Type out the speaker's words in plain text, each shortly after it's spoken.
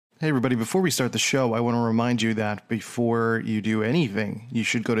Hey everybody, before we start the show, I want to remind you that before you do anything, you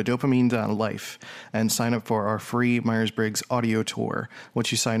should go to dopamine.life and sign up for our free Myers-Briggs audio tour.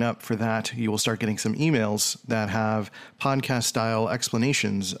 Once you sign up for that, you will start getting some emails that have podcast-style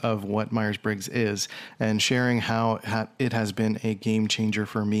explanations of what Myers-Briggs is and sharing how it has been a game changer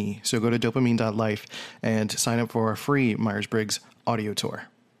for me. So go to dopamine.life and sign up for our free Myers-Briggs audio tour.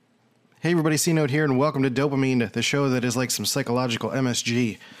 Hey everybody, C-Note here, and welcome to Dopamine, the show that is like some psychological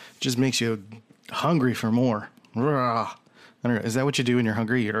MSG. Just makes you hungry for more. I don't know. Is that what you do when you're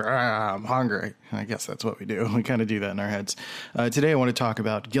hungry? I'm hungry. I guess that's what we do. We kind of do that in our heads. Today I want to talk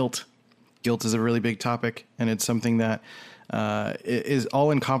about guilt. Guilt is a really big topic, and it's something that is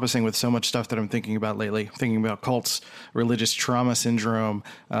all-encompassing with so much stuff that I'm thinking about lately. Thinking about cults, religious trauma syndrome,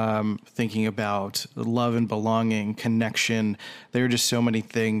 thinking about love and belonging, connection. There are just so many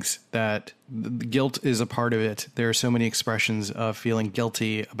things that guilt is a part of it. There are so many expressions of feeling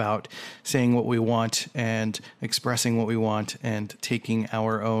guilty about saying what we want and expressing what we want and taking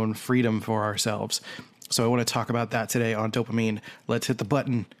our own freedom for ourselves. So I want to talk about that today on Dopamine. Let's hit the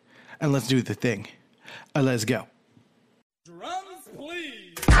button and let's do the thing. Let's go. Drums,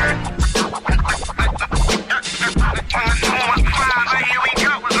 please.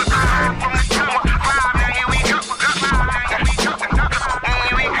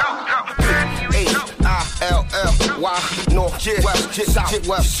 H-I-L-L-Y, North, West, South,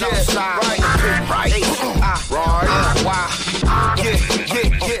 West, Side, right, H-I-Y,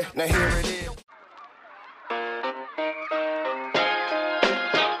 yeah, now here it is.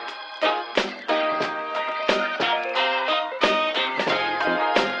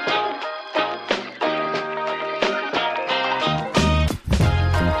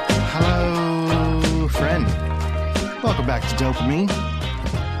 Welcome back to Dopamine.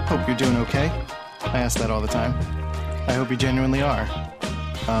 Hope you're doing okay. I ask that all the time. I hope you genuinely are.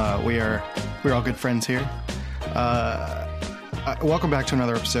 We're all good friends here. Welcome back to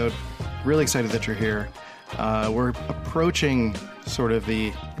another episode. Really excited that you're here. We're approaching sort of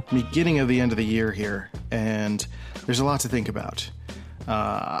the beginning of the end of the year here, and there's a lot to think about.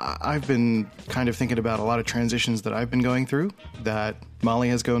 I've been kind of thinking about a lot of transitions that I've been going through, that Molly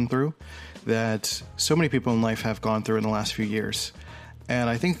has gone through, that so many people in life have gone through in the last few years. And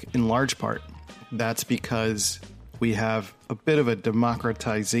I think in large part, that's because we have a bit of a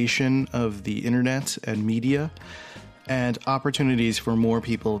democratization of the internet and media and opportunities for more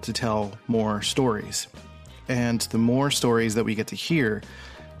people to tell more stories. And the more stories that we get to hear,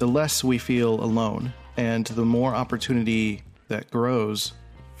 the less we feel alone, and the more opportunity that grows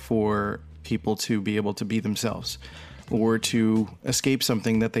for people to be able to be themselves or to escape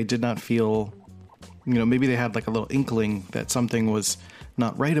something that they did not feel. Maybe they had like a little inkling that something was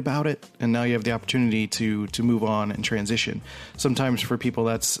not right about it, and now you have the opportunity to move on and transition. Sometimes for people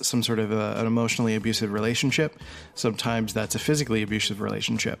that's some sort of an emotionally abusive relationship. Sometimes that's a physically abusive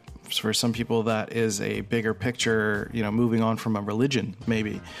relationship. For some people that is a bigger picture, moving on from a religion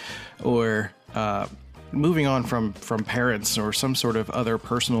maybe, or moving on from parents or some sort of other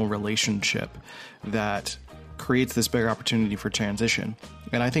personal relationship that creates this bigger opportunity for transition.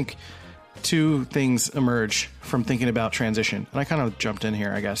 And I think two things emerge from thinking about transition. And I kind of jumped in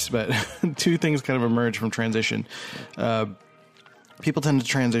here, I guess, but two things kind of emerge from transition. People tend to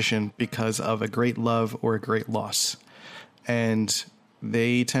transition because of a great love or a great loss. And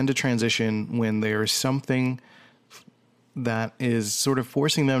they tend to transition when there's something that is sort of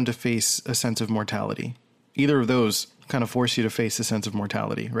forcing them to face a sense of mortality. Either of those kind of force you to face a sense of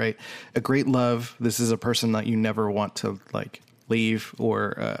mortality, right? A great love, this is a person that you never want to leave,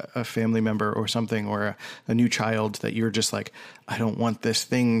 or a family member or something, or a new child that you're just like, I don't want this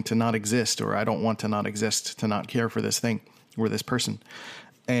thing to not exist, or I don't want to not exist to not care for this thing or this person.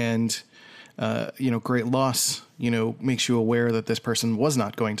 And great loss, makes you aware that this person was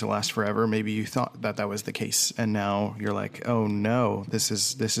not going to last forever. Maybe you thought that was the case, and now you're like, oh no, this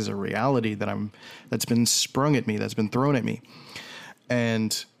is a reality that's been sprung at me, that's been thrown at me,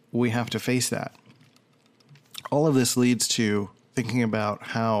 and we have to face that. All of this leads to thinking about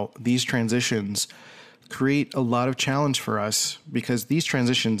how these transitions create a lot of challenge for us, because these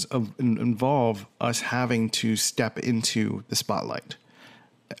transitions involve us having to step into the spotlight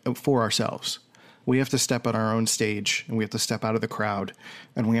for ourselves. We have to step on our own stage, and we have to step out of the crowd,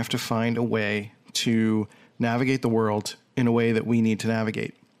 and we have to find a way to navigate the world in a way that we need to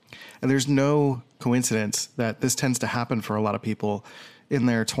navigate. And there's no coincidence that this tends to happen for a lot of people in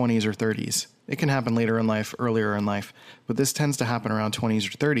their 20s or 30s. It can happen later in life, earlier in life, but this tends to happen around 20s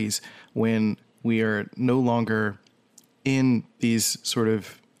or 30s when we are no longer in these sort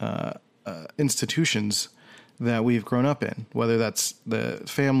of institutions that we've grown up in, whether that's the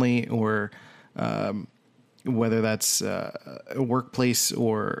family or whether that's a workplace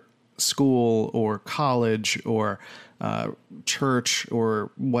or school or college or church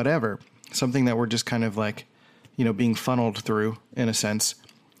or whatever, something that we're just kind of like, being funneled through in a sense.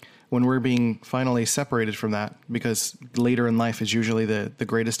 When we're being finally separated from that, because later in life is usually the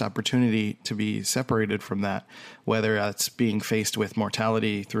greatest opportunity to be separated from that, whether that's being faced with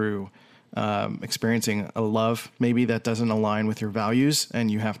mortality through experiencing a love maybe that doesn't align with your values,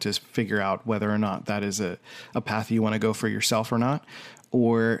 and you have to figure out whether or not that is a path you want to go for yourself or not,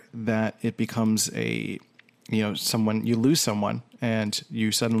 or that it becomes you lose someone and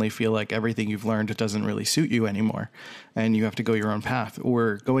you suddenly feel like everything you've learned doesn't really suit you anymore and you have to go your own path.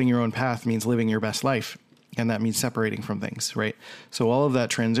 Or going your own path means living your best life, and that means separating from things, right? So all of that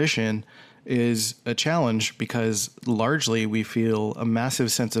transition is a challenge because largely we feel a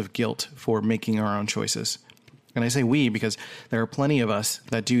massive sense of guilt for making our own choices. And I say we because there are plenty of us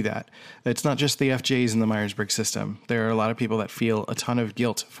that do that. It's not just the FJs in the Myers-Briggs system. There are a lot of people that feel a ton of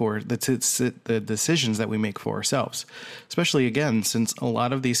guilt for the decisions that we make for ourselves, especially, again, since a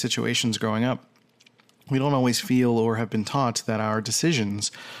lot of these situations growing up, we don't always feel or have been taught that our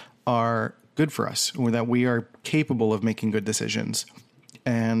decisions are good for us or that we are capable of making good decisions.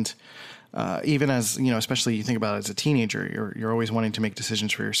 And even as, especially you think about it as a teenager, you're always wanting to make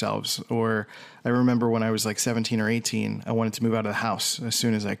decisions for yourselves. Or I remember when I was like 17 or 18, I wanted to move out of the house as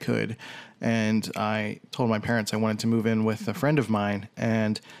soon as I could. And I told my parents I wanted to move in with a friend of mine,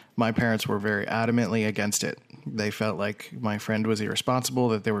 and my parents were very adamantly against it. They felt like my friend was irresponsible,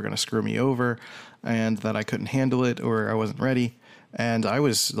 that they were going to screw me over, and that I couldn't handle it or I wasn't ready. And I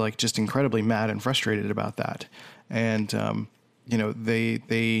was like just incredibly mad and frustrated about that. And,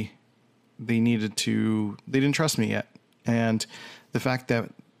 they didn't trust me yet. And the fact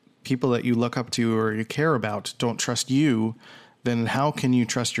that people that you look up to or you care about don't trust you, then how can you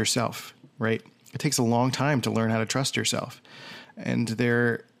trust yourself, right? It takes a long time to learn how to trust yourself. And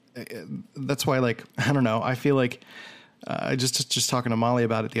that's why, like, I don't know, I feel like, I just talking to Molly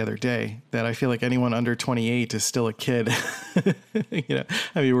about it the other day, that I feel like anyone under 28 is still a kid.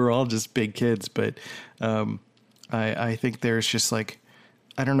 We're all just big kids, but I think there's just like,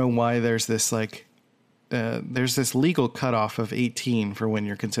 I don't know why there's this like, there's this legal cutoff of 18 for when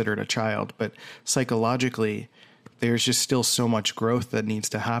you're considered a child, but psychologically, there's just still so much growth that needs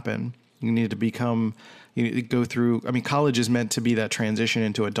to happen. You need to go through, college is meant to be that transition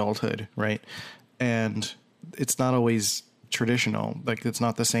into adulthood, right? And it's not always traditional. Like, it's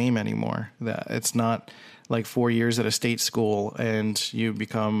not the same anymore. That it's not like 4 years at a state school and you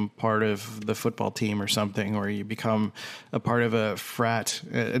become part of the football team or something, or you become a part of a frat.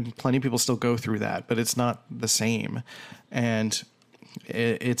 And plenty of people still go through that, but it's not the same. And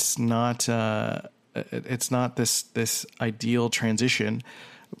it's not this ideal transition.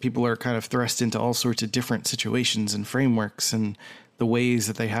 People are kind of thrust into all sorts of different situations and frameworks and the ways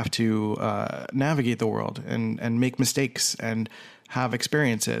that they have to navigate the world and make mistakes and have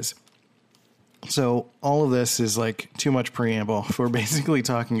experiences. So all of this is like too much preamble for basically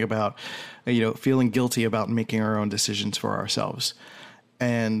talking about, feeling guilty about making our own decisions for ourselves.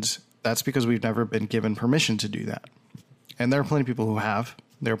 And that's because we've never been given permission to do that. And there are plenty of people who have.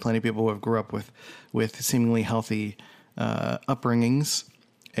 There are plenty of people who have grew up with seemingly healthy upbringings,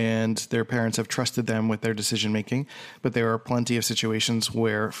 and their parents have trusted them with their decision making. But there are plenty of situations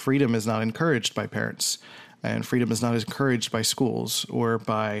where freedom is not encouraged by parents, and freedom is not encouraged by schools or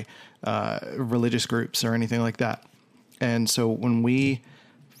by religious groups or anything like that. And so when we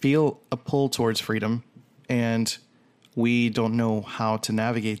feel a pull towards freedom and we don't know how to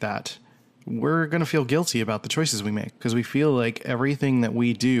navigate that, we're going to feel guilty about the choices we make, because we feel like everything that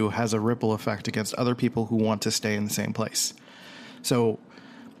we do has a ripple effect against other people who want to stay in the same place. So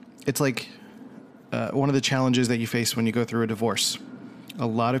it's like one of the challenges that you face when you go through a divorce. A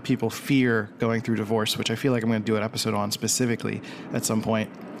lot of people fear going through divorce, which I feel like I'm going to do an episode on specifically at some point,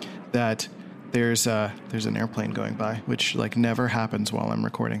 that there's an airplane going by, which like never happens while I'm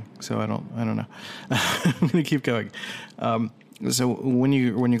recording. So I don't know. I'm going to keep going. So when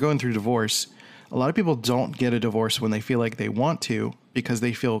you're going through divorce, a lot of people don't get a divorce when they feel like they want to, because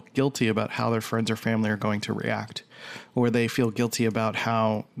they feel guilty about how their friends or family are going to react, or they feel guilty about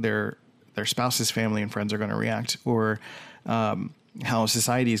how their spouse's family and friends are going to react, or how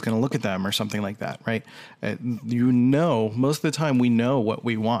society is going to look at them or something like that, right? Most of the time we know what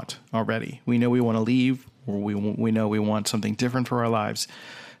we want already. We know we want to leave, or we know we want something different for our lives.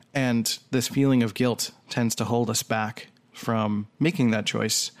 And this feeling of guilt tends to hold us back from making that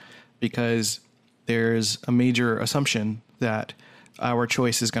choice, because there's a major assumption that our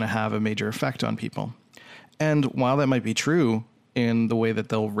choice is going to have a major effect on people. And while that might be true in the way that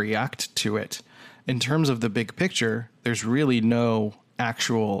they'll react to it, in terms of the big picture, there's really no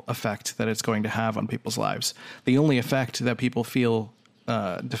actual effect that it's going to have on people's lives. The only effect that people feel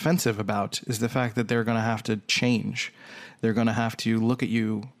defensive about is the fact that they're going to have to change. They're going to have to look at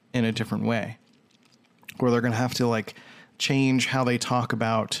you in a different way, or they're going to have to like change how they talk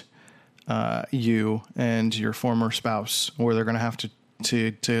about you and your former spouse, or they're going to have to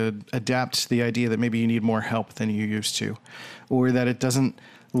adapt to the idea that maybe you need more help than you used to, or that it doesn't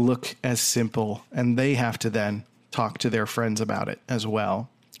look as simple, and they have to then talk to their friends about it as well,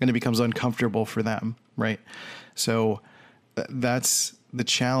 and it becomes uncomfortable for them, right? So that's the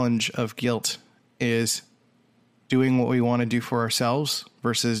challenge of guilt, is doing what we want to do for ourselves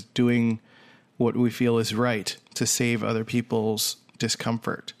versus doing what we feel is right to save other people's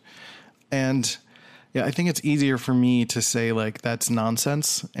discomfort. And yeah, I think it's easier for me to say like, that's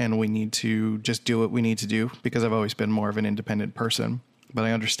nonsense and we need to just do what we need to do, because I've always been more of an independent person. But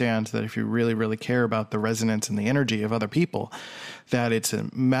I understand that if you really, really care about the resonance and the energy of other people, that it's a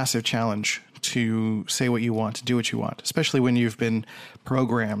massive challenge to say what you want, to do what you want, especially when you've been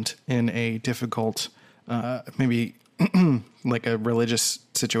programmed in a difficult, maybe like a religious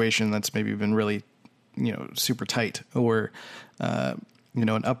situation that's maybe been really, super tight, or,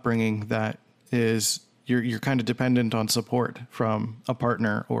 an upbringing that is, you're kind of dependent on support from a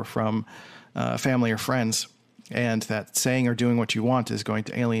partner or from family or friends. And that saying or doing what you want is going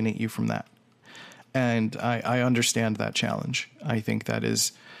to alienate you from that. And I understand that challenge. I think that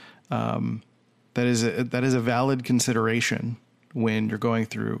is a valid consideration when you're going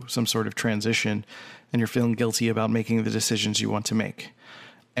through some sort of transition and you're feeling guilty about making the decisions you want to make.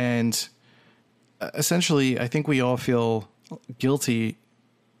 And essentially, I think we all feel guilty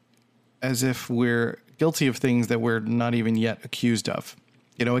as if we're guilty of things that we're not even yet accused of.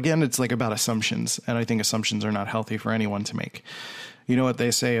 Again, it's like about assumptions, and I think assumptions are not healthy for anyone to make. You know what they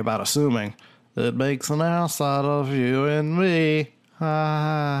say about assuming? It makes an ass out of you and me.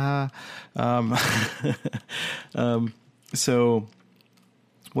 So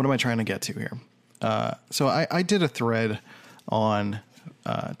what am I trying to get to here? So I did a thread on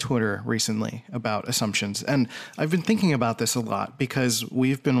Twitter recently about assumptions, and I've been thinking about this a lot because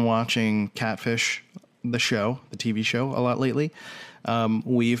we've been watching Catfish, the TV show, a lot lately.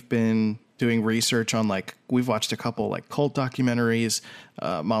 We've been doing research on we've watched a couple cult documentaries.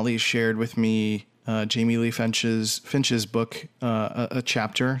 Molly shared with me Jamie Lee Finch's book, a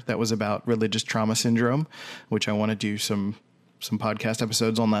chapter that was about religious trauma syndrome, which I want to do some podcast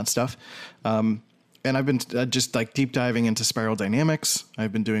episodes on that stuff. And I've been just deep diving into spiral dynamics.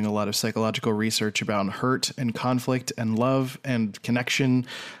 I've been doing a lot of psychological research about hurt and conflict and love and connection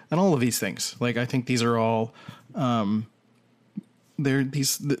and all of these things. I think these are all,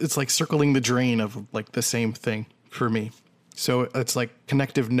 it's like circling the drain of the same thing for me. So it's like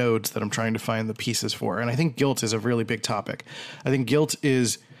connective nodes that I'm trying to find the pieces for. And I think guilt is a really big topic. I think guilt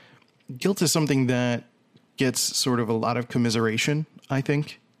is something that gets sort of a lot of commiseration. I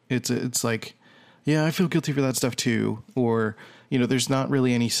think it's like, yeah, I feel guilty for that stuff too. Or, there's not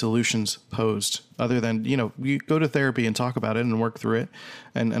really any solutions posed other than, you go to therapy and talk about it and work through it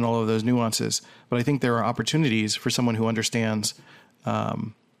and all of those nuances. But I think there are opportunities for someone who understands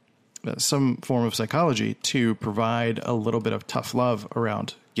some form of psychology to provide a little bit of tough love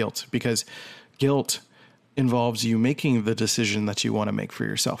around guilt, because guilt involves you making the decision that you want to make for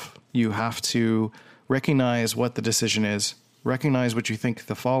yourself. You have to recognize what the decision is, recognize what you think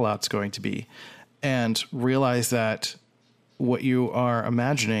the fallout's going to be, and realize that what you are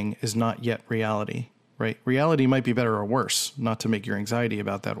imagining is not yet reality, right? Reality might be better or worse, not to make your anxiety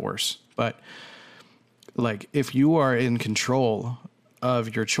about that worse. But if you are in control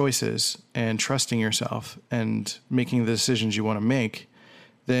of your choices and trusting yourself and making the decisions you want to make,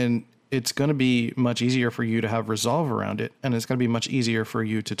 then it's going to be much easier for you to have resolve around it. And it's going to be much easier for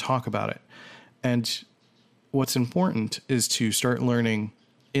you to talk about it. And what's important is to start learning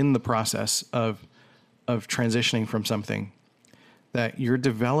in the process of transitioning from something that you're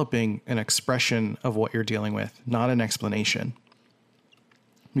developing an expression of what you're dealing with, not an explanation.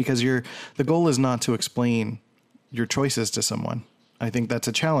 Because the goal is not to explain your choices to someone. I think that's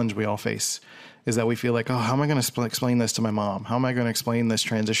a challenge we all face, is that we feel like, oh, how am I going to explain this to my mom? How am I going to explain this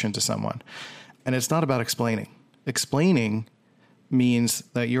transition to someone? And it's not about explaining. Explaining means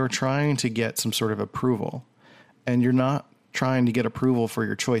that you're trying to get some sort of approval, and you're not trying to get approval for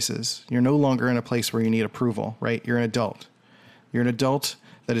your choices. You're no longer in a place where you need approval, right? You're an adult. You're an adult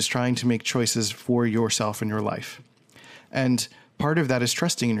that is trying to make choices for yourself in your life. And part of that is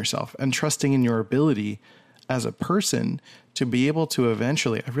trusting in yourself and trusting in your ability as a person to be able to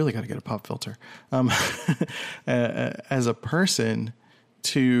eventually, I really got to get a pop filter, as a person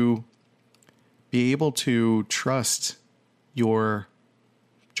to be able to trust your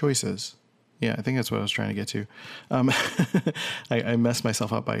choices. Yeah, I think that's what I was trying to get to. I messed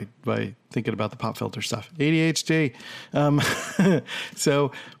myself up by thinking about the pop filter stuff. ADHD.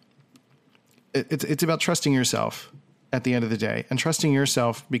 So it's about trusting yourself at the end of the day, and trusting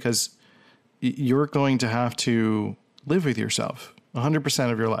yourself because you're going to have to live with yourself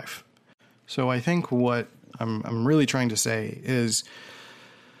 100% of your life. So I think what I'm really trying to say is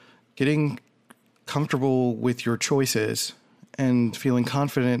getting comfortable with your choices and feeling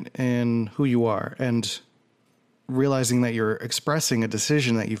confident in who you are, and realizing that you're expressing a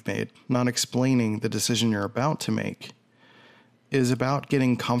decision that you've made, not explaining the decision you're about to make, is about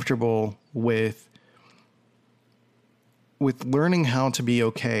getting comfortable with learning how to be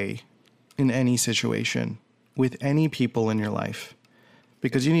okay in any situation with any people in your life,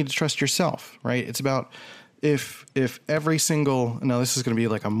 because you need to trust yourself, right? It's about if every single, now this is going to be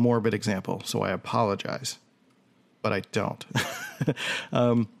like a morbid example, so I apologize, but I don't.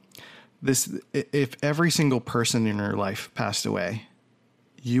 If every single person in your life passed away,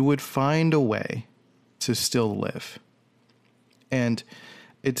 you would find a way to still live. And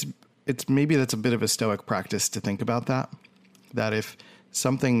it's maybe that's a bit of a stoic practice to think about that if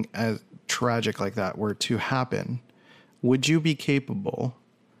something as tragic like that were to happen, would you be capable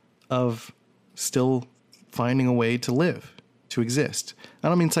of still finding a way to live, to exist? I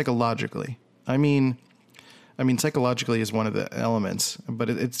don't mean psychologically. I mean, psychologically is one of the elements, but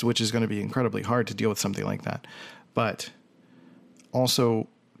which is going to be incredibly hard to deal with something like that. But also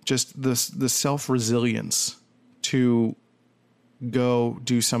just the self-resilience to go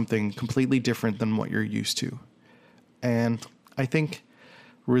do something completely different than what you're used to. And I think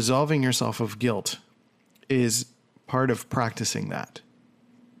resolving yourself of guilt is part of practicing that.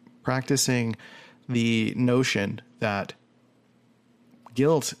 Practicing the notion that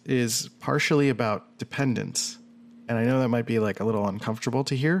guilt is partially about dependence. And I know that might be like a little uncomfortable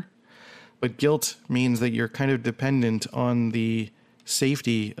to hear, but guilt means that you're kind of dependent on the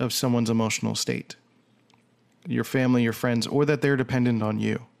safety of someone's emotional state, your family, your friends, or that they're dependent on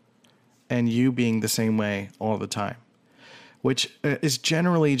you, and you being the same way all the time, which is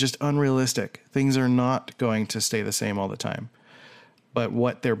generally just unrealistic. Things are not going to stay the same all the time. But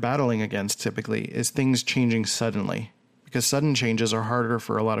what they're battling against typically is things changing suddenly, because sudden changes are harder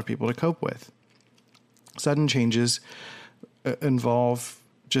for a lot of people to cope with. Sudden changes involve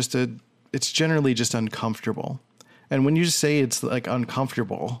it's generally just uncomfortable. And when you just say it's like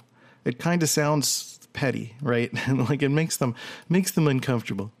uncomfortable, it kind of sounds petty, right? Like it makes them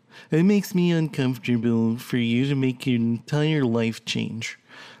uncomfortable. It makes me uncomfortable for you to make your entire life change.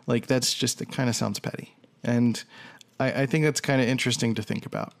 Like that's just, it kind of sounds petty. And I think that's kind of interesting to think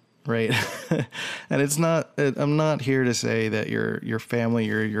about, right? And it's not, I'm not here to say that your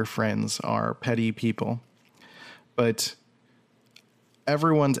family or your friends are petty people, but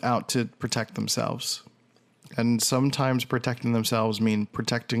everyone's out to protect themselves. And sometimes protecting themselves mean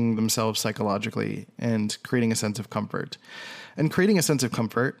protecting themselves psychologically and creating a sense of comfort. And creating a sense of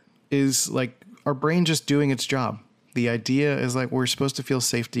comfort is like our brain just doing its job. The idea is like we're supposed to feel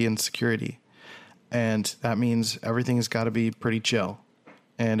safety and security. And that means everything's got to be pretty chill.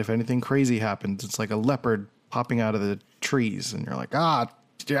 And if anything crazy happens, it's like a leopard popping out of the trees. And you're like,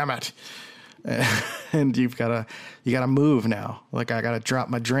 damn it. And you got to move now. Like I got to drop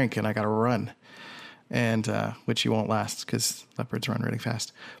my drink and I got to run. And which you won't last because leopards run really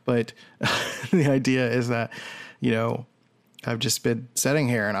fast. But the idea is that, you know, I've just been sitting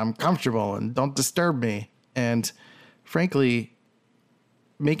here and I'm comfortable and don't disturb me. And frankly,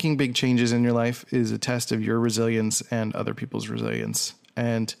 making big changes in your life is a test of your resilience and other people's resilience.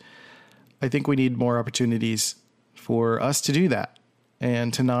 And I think we need more opportunities for us to do that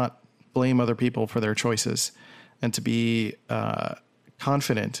and to not blame other people for their choices and to be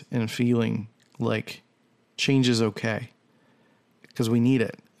confident in feeling like change is okay because we need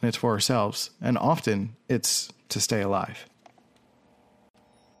it and it's for ourselves. And often it's to stay alive.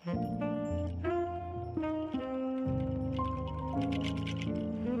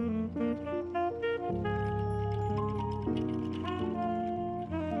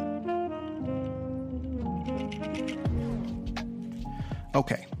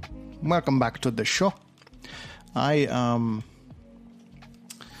 Okay, welcome back to the show. I'm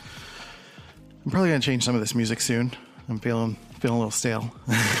probably going to change some of this music soon. I'm feeling a little stale.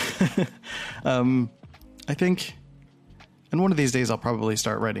 I think, and one of these days I'll probably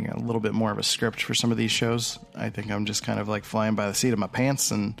start writing a little bit more of a script for some of these shows. I think I'm just kind of like flying by the seat of my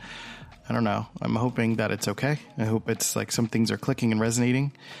pants and I don't know. I'm hoping that it's okay. I hope it's like some things are clicking and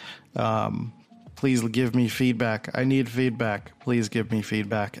resonating. Please give me feedback. I need feedback. Please give me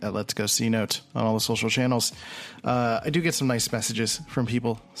feedback at Let's Go C Note on all the social channels. I do get some nice messages from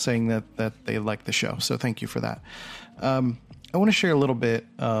people saying that they like the show. So thank you for that. I want to share a little bit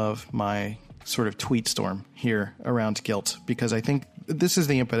of my sort of tweet storm here around guilt, because I think this is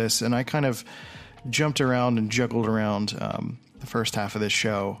the impetus, and I kind of jumped around and juggled around the first half of this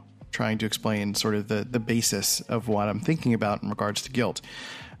show trying to explain sort of the basis of what I'm thinking about in regards to guilt.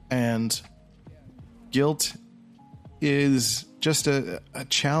 And guilt is just a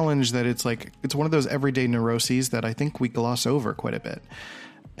challenge that it's one of those everyday neuroses that I think we gloss over quite a bit.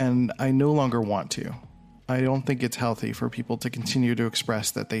 And I no longer want to. I don't think it's healthy for people to continue to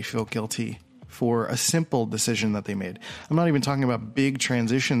express that they feel guilty for a simple decision that they made. I'm not even talking about big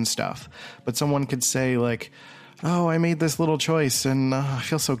transition stuff, but someone could say like, oh, I made this little choice and I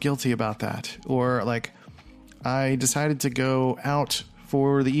feel so guilty about that. Or like, I decided to go out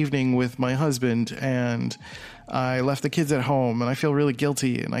for the evening with my husband and I left the kids at home and I feel really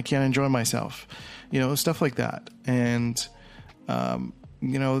guilty and I can't enjoy myself, stuff like that. And,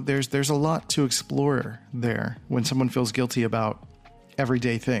 there's a lot to explore there when someone feels guilty about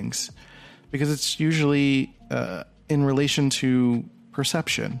everyday things, because it's usually in relation to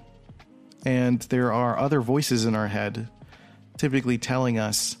perception. And there are other voices in our head typically telling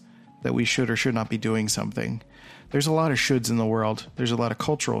us that we should or should not be doing something. There's a lot of shoulds in the world. There's a lot of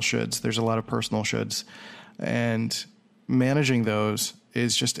cultural shoulds. There's a lot of personal shoulds. And managing those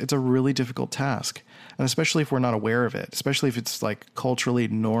it's a really difficult task. And especially if we're not aware of it, especially if it's like culturally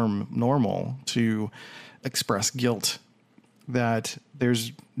normal to express guilt, that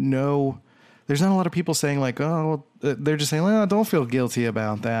there's not a lot of people saying like, oh, they're just saying, oh, don't feel guilty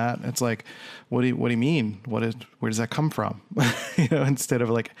about that. It's like, what do you mean? Where does that come from? Instead of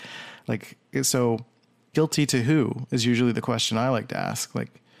like, so guilty to who is usually the question I like to ask.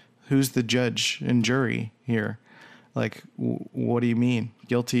 Like, who's the judge and jury here? Like, what do you mean?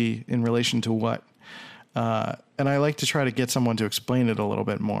 Guilty in relation to what? And I like to try to get someone to explain it a little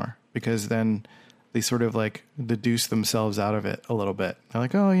bit more, because then they sort of like deduce themselves out of it a little bit. They're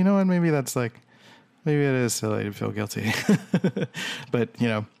like, oh, you know what? Maybe it is silly to feel guilty. But,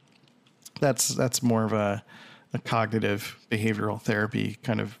 that's more of a cognitive behavioral therapy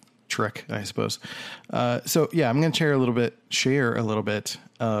kind of trick, I suppose. So yeah, I'm going to share a little bit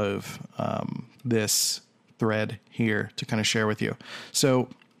of this thread here to kind of share with you. So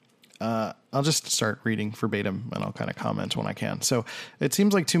I'll just start reading verbatim and I'll kind of comment when I can. So it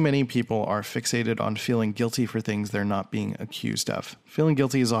seems like too many people are fixated on feeling guilty for things they're not being accused of. Feeling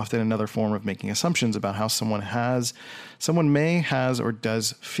guilty is often another form of making assumptions about how someone may, has, or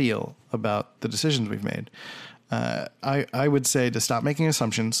does feel about the decisions we've made. I would say to stop making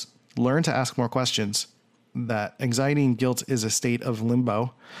assumptions, learn to ask more questions, that anxiety and guilt is a state of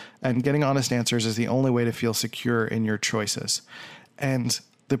limbo, and getting honest answers is the only way to feel secure in your choices. And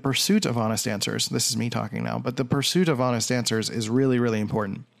the pursuit of honest answers, this is me talking now, but the pursuit of honest answers is really, really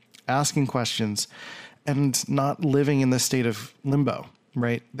important. Asking questions and not living in this state of limbo,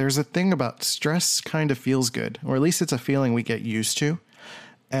 right? There's a thing about stress kind of feels good, or at least it's a feeling we get used to.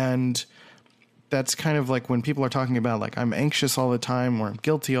 And that's kind of like when people are talking about like, I'm anxious all the time, or I'm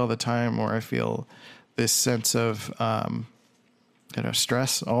guilty all the time, or I feel this sense of,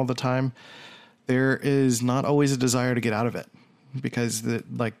 stress all the time. There is not always a desire to get out of it, because it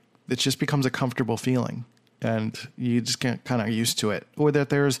just becomes a comfortable feeling and you just get kind of used to it. Or that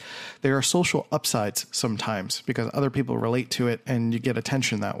there are social upsides sometimes because other people relate to it and you get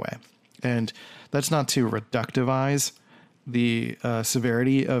attention that way. And that's not to reductivize the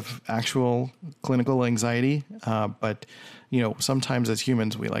severity of actual clinical anxiety. But sometimes as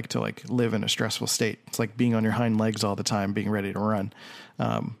humans, we like to live in a stressful state. It's like being on your hind legs all the time, being ready to run.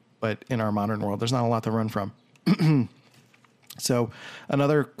 But in our modern world, there's not a lot to run from. So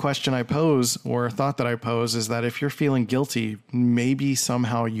another question I pose, or thought that I pose, is that if you're feeling guilty, maybe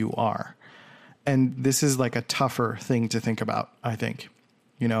somehow you are. And this is like a tougher thing to think about, I think.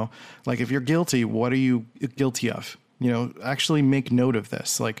 Like if you're guilty, what are you guilty of? Actually make note of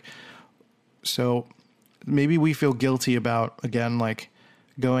this. So maybe we feel guilty about, again, like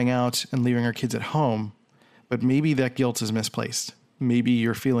going out and leaving our kids at home, but maybe that guilt is misplaced. Maybe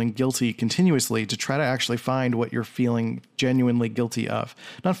you're feeling guilty continuously to try to actually find what you're feeling genuinely guilty of.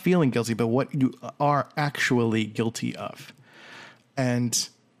 Not feeling guilty, but what you are actually guilty of. And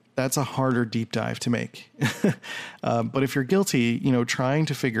that's a harder deep dive to make. But if you're guilty, trying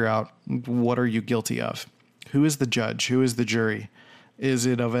to figure out what are you guilty of? Who is the judge? Who is the jury? Is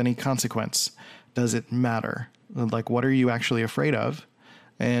it of any consequence? Does it matter? Like, what are you actually afraid of?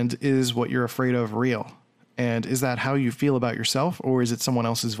 And is what you're afraid of real? And is that how you feel about yourself, or is it someone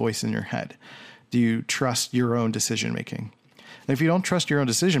else's voice in your head? Do you trust your own decision making? And if you don't trust your own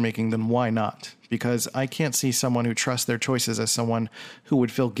decision making, then why not? Because I can't see someone who trusts their choices as someone who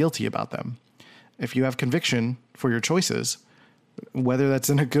would feel guilty about them. If you have conviction for your choices, whether that's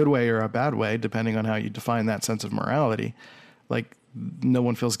in a good way or a bad way, depending on how you define that sense of morality, like, no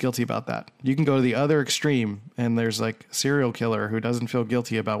one feels guilty about that. You can go to the other extreme, and there's like a serial killer who doesn't feel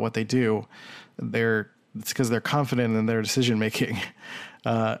guilty about what they do. It's because they're confident in their decision making.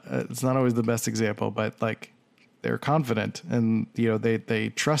 It's not always the best example, but like, they're confident, and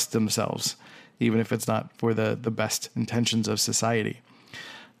they trust themselves, even if it's not for the best intentions of society.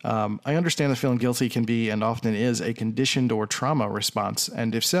 I understand that feeling guilty can be, and often is, a conditioned or trauma response.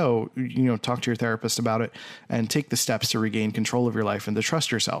 And if so, talk to your therapist about it and take the steps to regain control of your life and to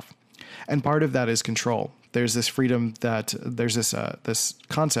trust yourself. And part of that is control. There's this freedom there's this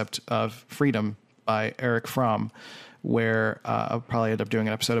concept of freedom by Eric Fromm, where I'll probably end up doing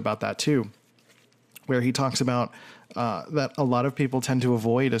an episode about that too, where he talks about that a lot of people tend to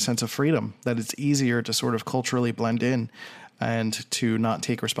avoid a sense of freedom, that it's easier to sort of culturally blend in and to not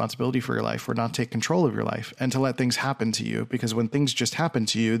take responsibility for your life or not take control of your life and to let things happen to you. Because when things just happen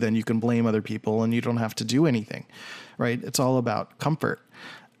to you, then you can blame other people and you don't have to do anything, right? It's all about comfort.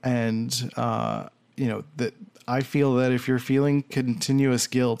 And, that I feel that if you're feeling continuous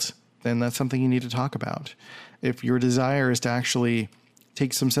guilt, then that's something you need to talk about. If your desire is to actually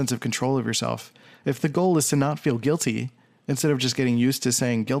take some sense of control of yourself, if the goal is to not feel guilty, instead of just getting used to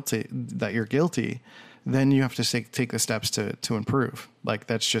saying that you're guilty, then you have to take the steps to improve. Like,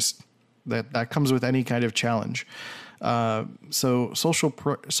 that's just, that comes with any kind of challenge. So social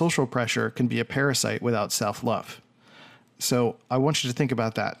pressure can be a parasite without self-love. So I want you to think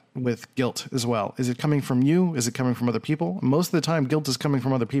about that with guilt as well. Is it coming from you? Is it coming from other people? Most of the time, guilt is coming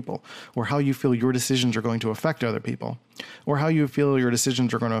from other people, or how you feel your decisions are going to affect other people, or how you feel your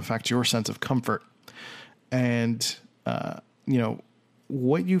decisions are going to affect your sense of comfort. And,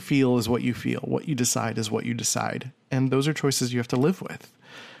 what you feel is what you feel. What you decide is what you decide. And those are choices you have to live with.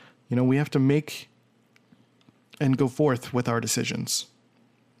 We have to make and go forth with our decisions.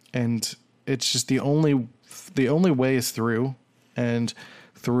 And it's just the only way is through. And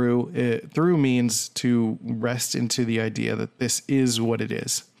through means to rest into the idea that this is what it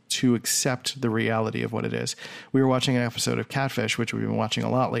is, to accept the reality of what it is. We were watching an episode of Catfish, which we've been watching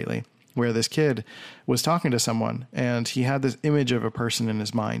a lot lately, where this kid was talking to someone and he had this image of a person in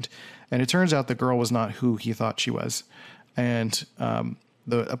his mind. And it turns out the girl was not who he thought she was. And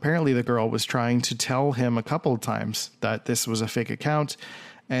apparently the girl was trying to tell him a couple of times that this was a fake account.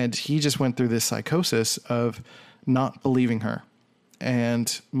 And he just went through this psychosis of not believing her.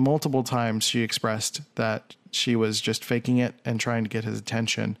 And multiple times she expressed that she was just faking it and trying to get his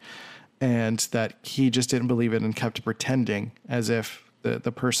attention, and that he just didn't believe it and kept pretending as if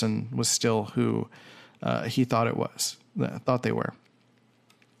the person was still who he thought they were.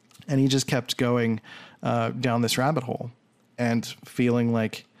 And he just kept going down this rabbit hole and feeling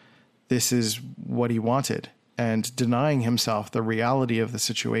like this is what he wanted, and denying himself the reality of the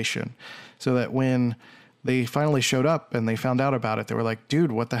situation, so that when they finally showed up and they found out about it, they were like,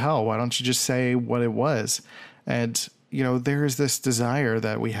 dude, what the hell? Why don't you just say what it was? And, there's this desire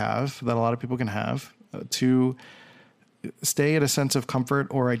that we have, that a lot of people can have, to stay at a sense of comfort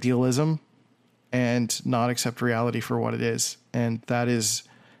or idealism and not accept reality for what it is. And that is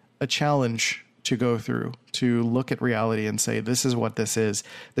a challenge to go through, to look at reality and say, this is what this is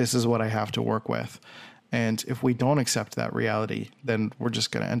what I have to work with. And if we don't accept that reality, then we're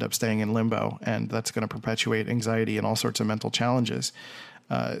just going to end up staying in limbo, and that's going to perpetuate anxiety and all sorts of mental challenges.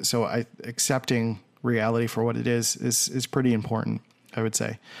 So accepting reality for what it is pretty important, I would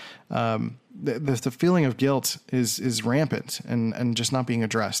say. The feeling of guilt is rampant and just not being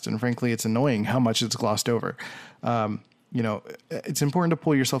addressed. And frankly, it's annoying how much it's glossed over. It's important to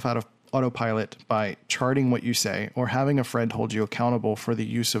pull yourself out of autopilot by charting what you say, or having a friend hold you accountable for the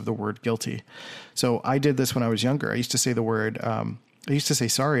use of the word guilty. So I did this when I was younger. I used to say the word, I used to say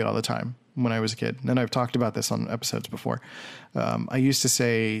sorry all the time when I was a kid. And I've talked about this on episodes before. I used to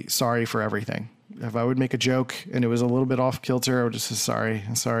say sorry for everything. If I would make a joke and it was a little bit off kilter, I would just say sorry.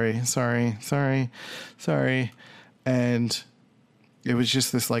 And it was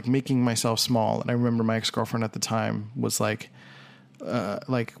just this like making myself small. And I remember my ex-girlfriend at the time was like,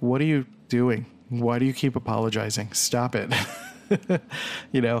 what are you doing? Why do you keep apologizing? Stop it.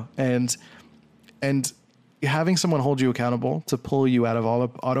 And having someone hold you accountable to pull you out of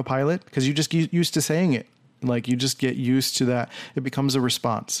autopilot, because you just used to saying it Like you just get used to that. It becomes a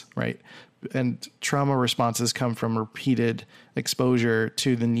response, right? And trauma responses come from repeated exposure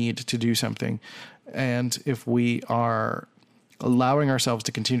to the need to do something. And if we are allowing ourselves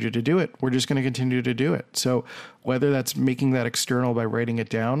to continue to do it, we're just going to continue to do it. So whether that's making that external by writing it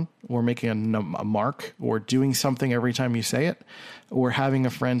down, or making a mark, or doing something every time you say it, or having a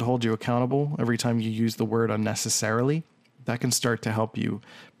friend hold you accountable every time you use the word unnecessarily, that can start to help you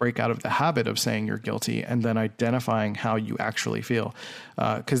break out of the habit of saying you're guilty and then identifying how you actually feel.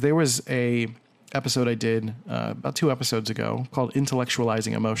 Because there was a episode I did about 2 episodes ago called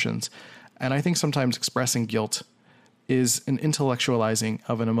Intellectualizing Emotions. And I think sometimes expressing guilt is an intellectualizing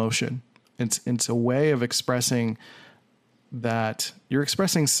of an emotion. It's a way of expressing that you're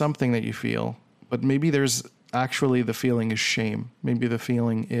expressing something that you feel, but maybe there's actually the feeling is shame. Maybe the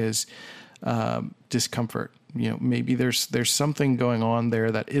feeling is discomfort. Maybe there's something going on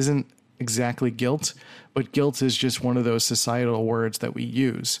there that isn't exactly guilt, but guilt is just one of those societal words that we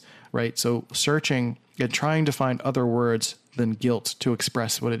use, right? So searching and trying to find other words than guilt to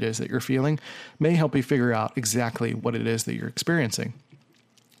express what it is that you're feeling may help you figure out exactly what it is that you're experiencing.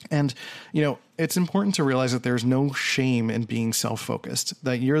 And, it's important to realize that there's no shame in being self-focused,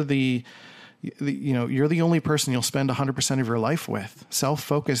 that you're you're the only person you'll spend 100% of your life with.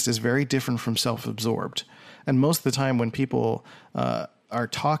 Self-focused is very different from self-absorbed. And most of the time when people are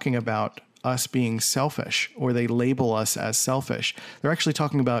talking about us being selfish, or they label us as selfish, they're actually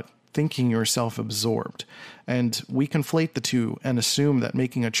talking about thinking you're self-absorbed. And we conflate the two and assume that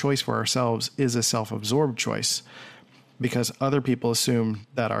making a choice for ourselves is a self-absorbed choice, because other people assume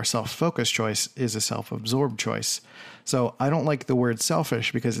that our self-focused choice is a self-absorbed choice. So I don't like the word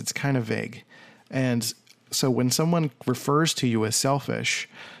selfish because it's kind of vague. And so when someone refers to you as selfish,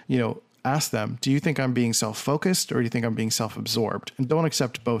 ask them, do you think I'm being self-focused, or do you think I'm being self-absorbed? And don't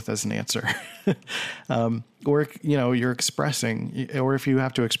accept both as an answer. Or, you're expressing, or if you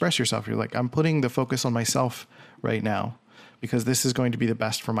have to express yourself, you're like, I'm putting the focus on myself right now because this is going to be the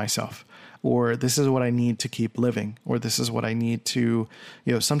best for myself, or this is what I need to keep living, or this is what I need to,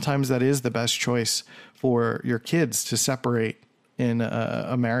 sometimes that is the best choice for your kids to separate in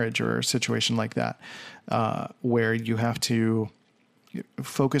a marriage or a situation like that, where you have to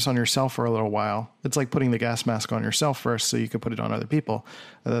focus on yourself for a little while. It's like putting the gas mask on yourself first so you can put it on other people.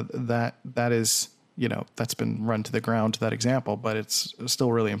 That is, that's been run to the ground, that example, but it's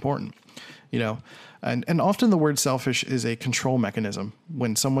still really important, and often the word selfish is a control mechanism.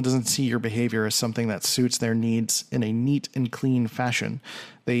 When someone doesn't see your behavior as something that suits their needs in a neat and clean fashion,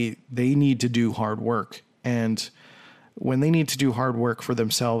 they need to do hard work. And when they need to do hard work for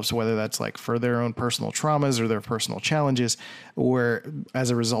themselves, whether that's like for their own personal traumas or their personal challenges, or as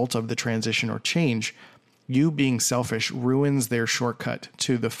a result of the transition or change, you being selfish ruins their shortcut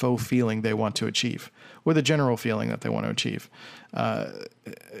to the faux feeling they want to achieve, or the general feeling that they want to achieve.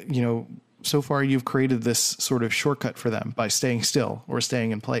 So far you've created this sort of shortcut for them by staying still or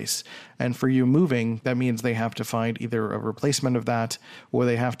staying in place. And for you moving, that means they have to find either a replacement of that, or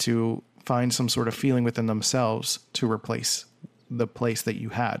they have to find some sort of feeling within themselves to replace the place that you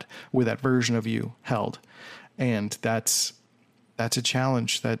had, where that version of you held. And that's a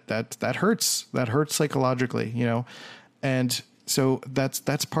challenge that hurts. That hurts psychologically, And so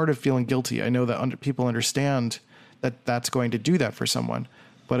that's part of feeling guilty. I know that people understand that that's going to do that for someone,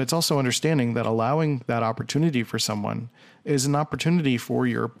 but it's also understanding that allowing that opportunity for someone is an opportunity for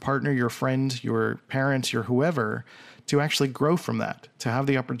your partner, your friend, your parents, your whoever, to actually grow from that, to have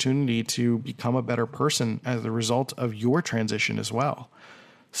the opportunity to become a better person as a result of your transition as well.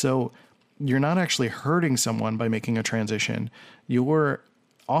 So you're not actually hurting someone by making a transition. You're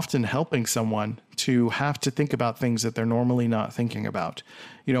often helping someone to have to think about things that they're normally not thinking about.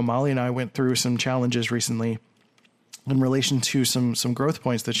 Molly and I went through some challenges recently in relation to some growth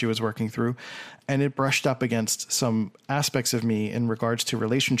points that she was working through, and it brushed up against some aspects of me in regards to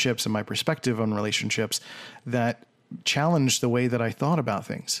relationships and my perspective on relationships that challenged the way that I thought about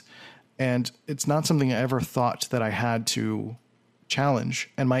things. And it's not something I ever thought that I had to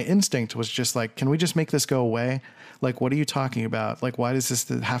challenge. And my instinct was just like, can we just make this go away? Like, what are you talking about? Like, why does this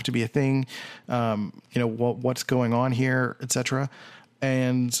have to be a thing? What's going on here, etc.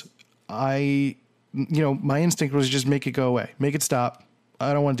 And my instinct was just make it go away, make it stop.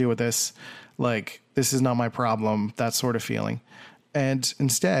 I don't want to deal with this. Like, this is not my problem, that sort of feeling. And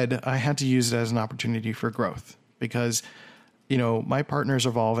instead, I had to use it as an opportunity for growth because, my partner's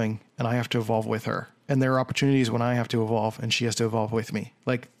evolving and I have to evolve with her. And there are opportunities when I have to evolve and she has to evolve with me.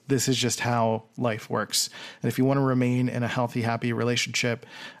 Like, this is just how life works. And if you want to remain in a healthy, happy relationship,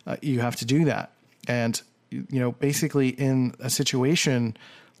 you have to do that. And, basically in a situation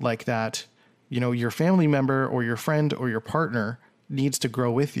like that, your family member or your friend or your partner needs to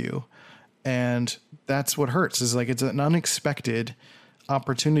grow with you. And that's what hurts, is like, it's an unexpected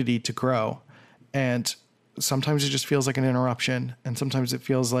opportunity to grow. And sometimes it just feels like an interruption, and sometimes it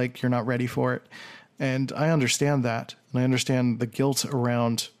feels like you're not ready for it. And I understand that. And I understand the guilt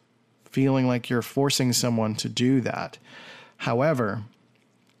around feeling like you're forcing someone to do that. However,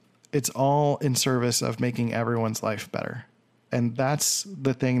 it's all in service of making everyone's life better. And that's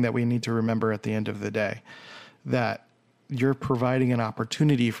the thing that we need to remember at the end of the day, that you're providing an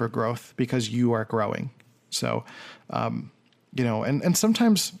opportunity for growth because you are growing. So, and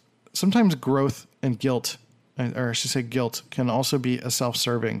sometimes growth and guilt, or I should say guilt, can also be a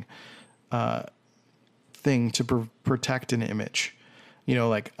self-serving thing to protect an image.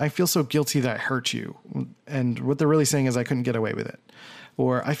 Like, I feel so guilty that I hurt you. And what they're really saying is I couldn't get away with it.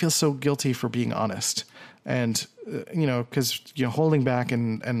 Or I feel so guilty for being honest. And, because, holding back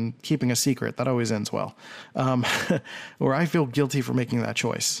and keeping a secret, that always ends well. Or I feel guilty for making that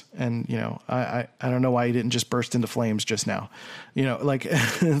choice. And, I don't know why you didn't just burst into flames just now. Like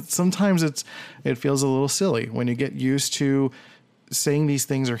sometimes it feels a little silly when you get used to saying these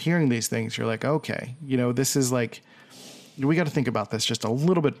things or hearing these things. You're like, okay, this is like, we got to think about this just a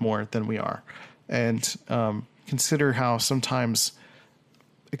little bit more than we are. And consider how sometimes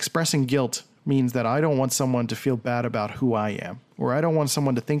expressing guilt means that I don't want someone to feel bad about who I am, or I don't want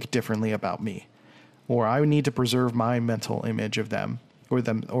someone to think differently about me, or I need to preserve my mental image of them,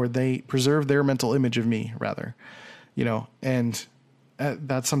 or they preserve their mental image of me, rather, and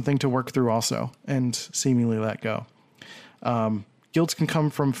that's something to work through also and seemingly let go. Guilt can come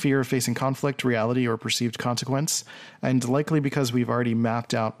from fear of facing conflict, reality, or perceived consequence. And likely because we've already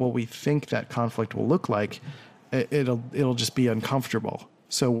mapped out what we think that conflict will look like, it'll just be uncomfortable.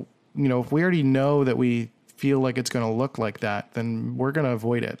 So, if we already know that we feel like it's going to look like that, then we're going to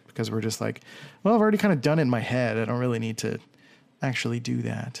avoid it because we're just like, well, I've already kind of done it in my head. I don't really need to actually do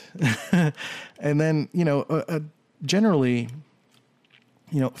that. And then, generally,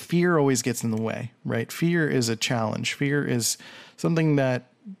 fear always gets in the way, right? Fear is a challenge. Fear is something that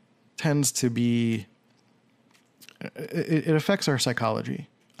tends to be, it affects our psychology.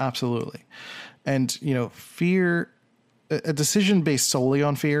 Absolutely. And, fear, a decision based solely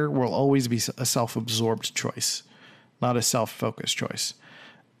on fear will always be a self-absorbed choice, not a self-focused choice.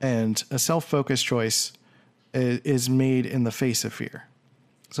 And a self-focused choice is made in the face of fear.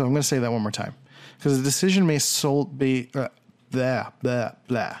 So I'm going to say that one more time, because a decision may a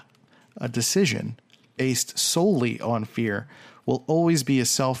decision based solely on fear will always be a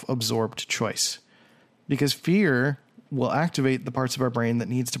self-absorbed choice, because fear will activate the parts of our brain that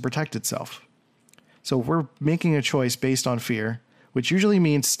needs to protect itself. So if we're making a choice based on fear, which usually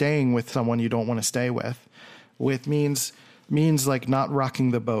means staying with someone you don't want to stay with means like not rocking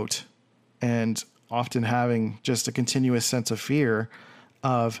the boat, and often having just a continuous sense of fear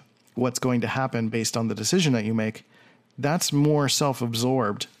of what's going to happen based on the decision that you make, that's more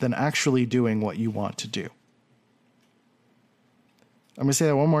self-absorbed than actually doing what you want to do. I'm going to say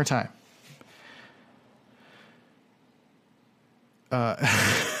that one more time.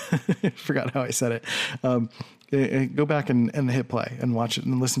 Forgot how I said it. Go back and hit play and watch it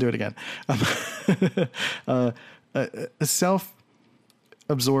and listen to it again. A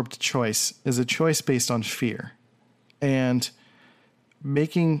self-absorbed choice is a choice based on fear. And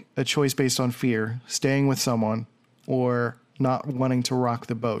making a choice based on fear, staying with someone, or not wanting to rock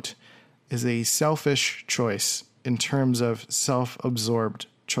the boat, is a selfish choice in terms of self-absorbed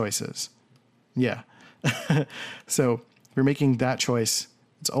choices. Yeah. So if you're making that choice,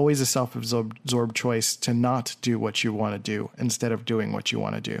 it's always a self-absorbed choice to not do what you want to do instead of doing what you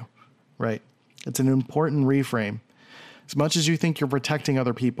want to do, right? It's an important reframe. As much as you think you're protecting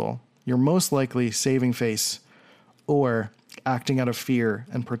other people, you're most likely saving face or acting out of fear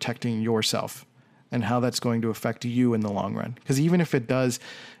and protecting yourself, and how that's going to affect you in the long run. Because even if it does,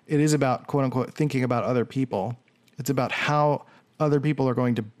 it is about, quote unquote, thinking about other people. It's about how other people are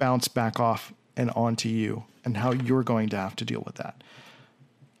going to bounce back off and onto you, and how you're going to have to deal with that.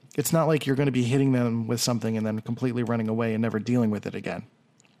 It's not like you're going to be hitting them with something and then completely running away and never dealing with it again.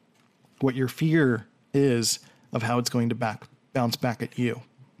 What your fear is of how it's going to bounce back at you.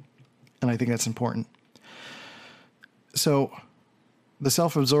 And I think that's important. So the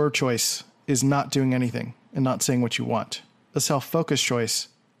self-absorbed choice is not doing anything and not saying what you want. The self-focused choice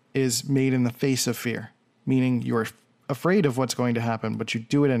is made in the face of fear, meaning you're afraid of what's going to happen, but you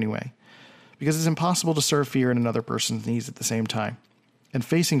do it anyway, because it's impossible to serve fear and another person's needs at the same time. And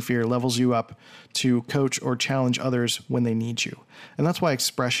facing fear levels you up to coach or challenge others when they need you. And that's why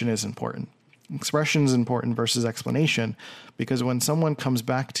expression is important. Expression is important versus explanation, because when someone comes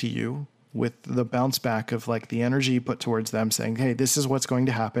back to you with the bounce back of like the energy you put towards them saying, hey, this is what's going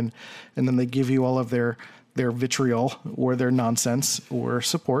to happen. And then they give you all of their vitriol or their nonsense or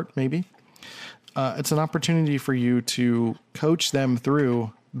support, maybe. It's an opportunity for you to coach them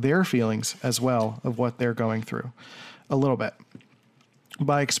through their feelings as well of what they're going through a little bit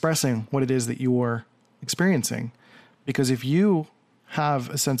by expressing what it is that you're experiencing. Because if you have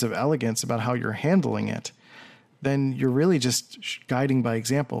a sense of elegance about how you're handling it, then you're really just guiding by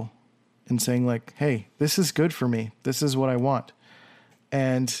example and saying like, hey, this is good for me. This is what I want.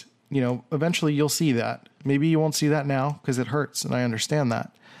 And, eventually you'll see that. Maybe you won't see that now because it hurts. And I understand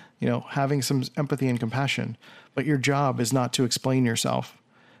that, having some empathy and compassion, but your job is not to explain yourself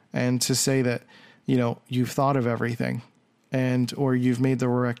and to say that, you've thought of everything or you've made the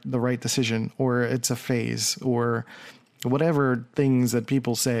right decision, or it's a phase, or whatever things that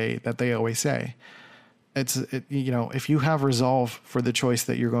people say that they always say. If you have resolve for the choice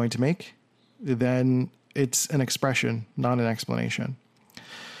that you're going to make, then it's an expression, not an explanation.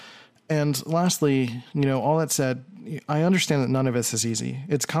 And lastly, all that said, I understand that none of this is easy.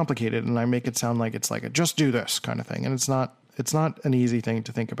 It's complicated, and I make it sound like it's like a just do this kind of thing. And it's not an easy thing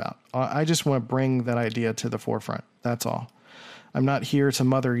to think about. I just want to bring that idea to the forefront. That's all. I'm not here to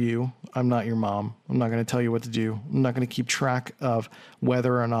mother you. I'm not your mom. I'm not going to tell you what to do. I'm not going to keep track of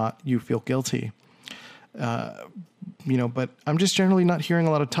whether or not you feel guilty. But I'm just generally not hearing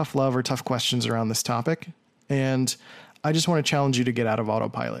a lot of tough love or tough questions around this topic. And I just want to challenge you to get out of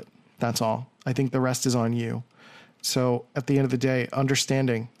autopilot. That's all. I think the rest is on you. So at the end of the day,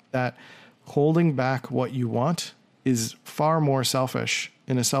 understanding that holding back what you want is far more selfish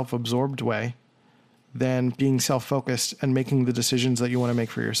in a self-absorbed way than being self-focused and making the decisions that you want to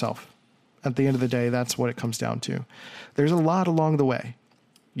make for yourself. At the end of the day, that's what it comes down to. There's a lot along the way.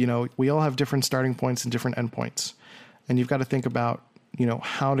 We all have different starting points and different end points. And you've got to think about,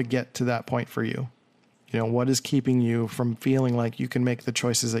 how to get to that point for you. What is keeping you from feeling like you can make the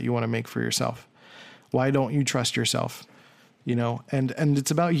choices that you want to make for yourself? Why don't you trust yourself? And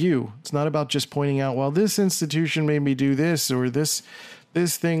it's about you. It's not about just pointing out, well, this institution made me do this, or this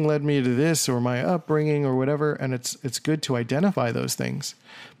thing led me to this, or my upbringing, or whatever. And it's good to identify those things.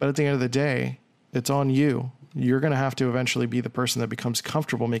 But at the end of the day, it's on you. You're going to have to eventually be the person that becomes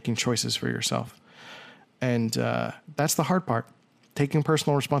comfortable making choices for yourself. And that's the hard part. Taking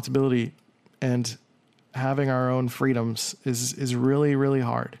personal responsibility and having our own freedoms is really, really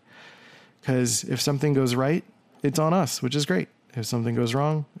hard. Because if something goes right, it's on us, which is great. If something goes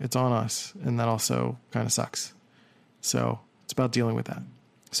wrong, it's on us. And that also kind of sucks. So it's about dealing with that.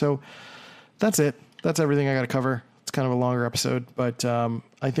 So that's it. That's everything I got to cover. It's kind of a longer episode, but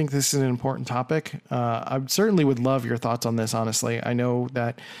I think this is an important topic. I certainly would love your thoughts on this, honestly. I know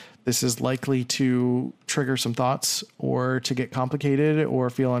that this is likely to trigger some thoughts or to get complicated or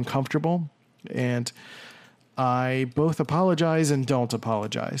feel uncomfortable. And I both apologize and don't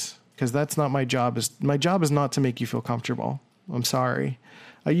apologize, because that's not my job. My job is not to make you feel comfortable. I'm sorry.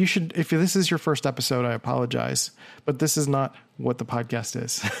 You should, if this is your first episode, I apologize, but this is not what the podcast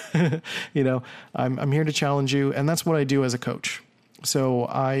is. I'm here to challenge you, and that's what I do as a coach. So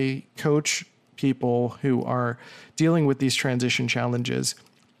I coach people who are dealing with these transition challenges,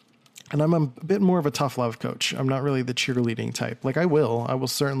 and I'm a bit more of a tough love coach. I'm not really the cheerleading type. Like I will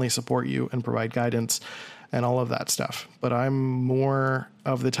certainly support you and provide guidance and all of that stuff. But I'm more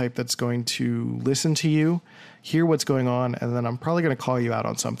of the type that's going to listen to you, hear what's going on, and then I'm probably going to call you out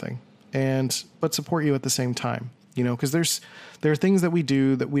on something, but support you at the same time, because there are things that we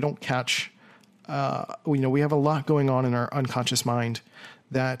do that we don't catch. We have a lot going on in our unconscious mind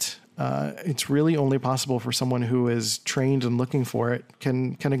that it's really only possible for someone who is trained and looking for it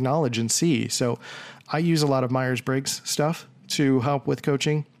can acknowledge and see. So I use a lot of Myers-Briggs stuff to help with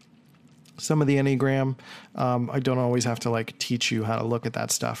coaching. Some of the Enneagram, I don't always have to teach you how to look at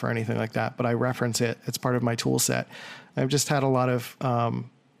that stuff or anything like that, but I reference it. It's part of my tool set. I've just had a lot of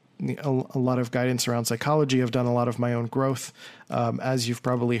guidance around psychology. I've done a lot of my own growth, as you've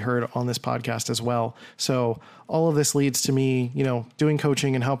probably heard on this podcast as well. So all of this leads to me, doing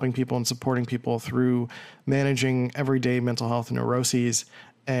coaching and helping people and supporting people through managing everyday mental health neuroses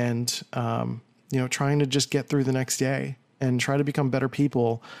and, trying to just get through the next day and try to become better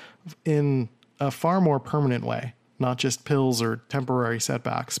people in a far more permanent way, not just pills or temporary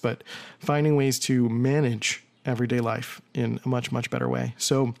setbacks, but finding ways to manage everyday life in a much, much better way.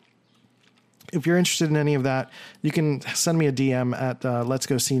 So if you're interested in any of that, you can send me a DM at Let's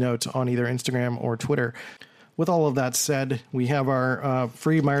Go C Note on either Instagram or Twitter. with all of that said, we have our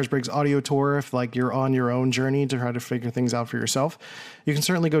free Myers-Briggs audio tour. If like you're on your own journey to try to figure things out for yourself, you can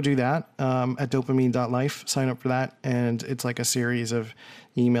certainly go do that at dopamine.life. Sign up for that. And it's like a series of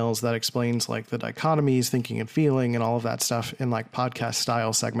emails that explains like the dichotomies, thinking and feeling, and all of that stuff in like podcast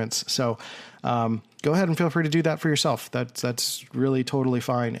style segments. So go ahead and feel free to do that for yourself. That's really totally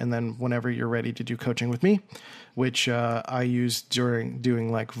fine. And then whenever you're ready to do coaching with me, which I use during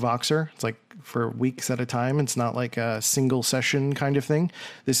doing like Voxer, it's like for weeks at a time. It's not like a single session kind of thing.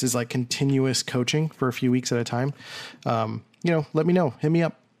 This is like continuous coaching for a few weeks at a time. Let me know. Hit me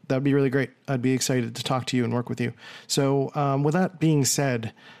up. That'd be really great. I'd be excited to talk to you and work with you. So with that being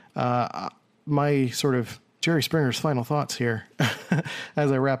said, my sort of Jerry Springer's final thoughts here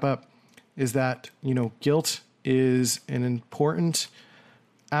as I wrap up is that, guilt is an important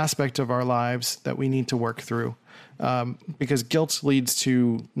aspect of our lives that we need to work through, because guilt leads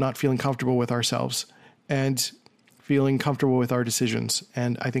to not feeling comfortable with ourselves and feeling comfortable with our decisions.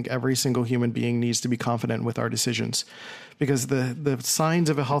 And I think every single human being needs to be confident with our decisions, because the signs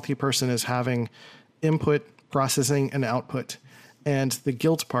of a healthy person is having input, processing, and output. And the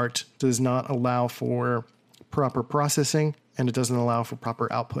guilt part does not allow for proper processing, and it doesn't allow for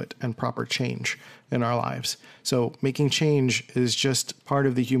proper output and proper change in our lives. So making change is just part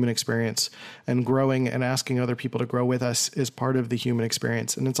of the human experience, and growing and asking other people to grow with us is part of the human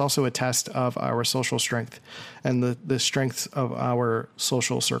experience. And it's also a test of our social strength and the strength of our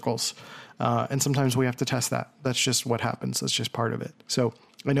social circles. And sometimes we have to test that. That's just what happens. That's just part of it. So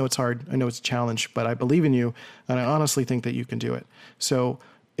I know it's hard. I know it's a challenge, but I believe in you, and I honestly think that you can do it. So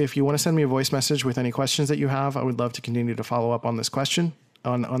if you want to send me a voice message with any questions that you have, I would love to continue to follow up on this question,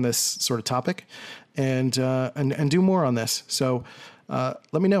 on this sort of topic, and do more on this. So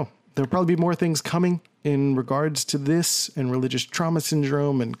let me know. There'll probably be more things coming in regards to this and religious trauma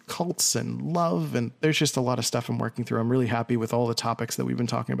syndrome and cults and love. And there's just a lot of stuff I'm working through. I'm really happy with all the topics that we've been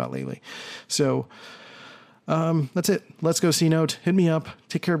talking about lately. So that's it. Let's go C-Note. Hit me up.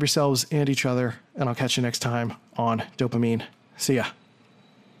 Take care of yourselves and each other. And I'll catch you next time on Dopamine. See ya.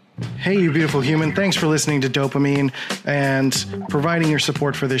 Hey, you beautiful human. Thanks for listening to Dopamine and providing your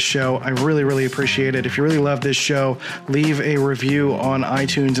support for this show. I really, really appreciate it. If you really love this show, leave a review on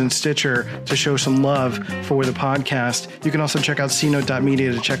iTunes and Stitcher to show some love for the podcast. You can also check out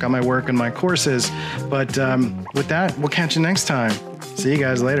cnote.media to check out my work and my courses. But with that, we'll catch you next time. See you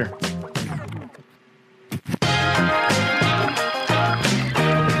guys later.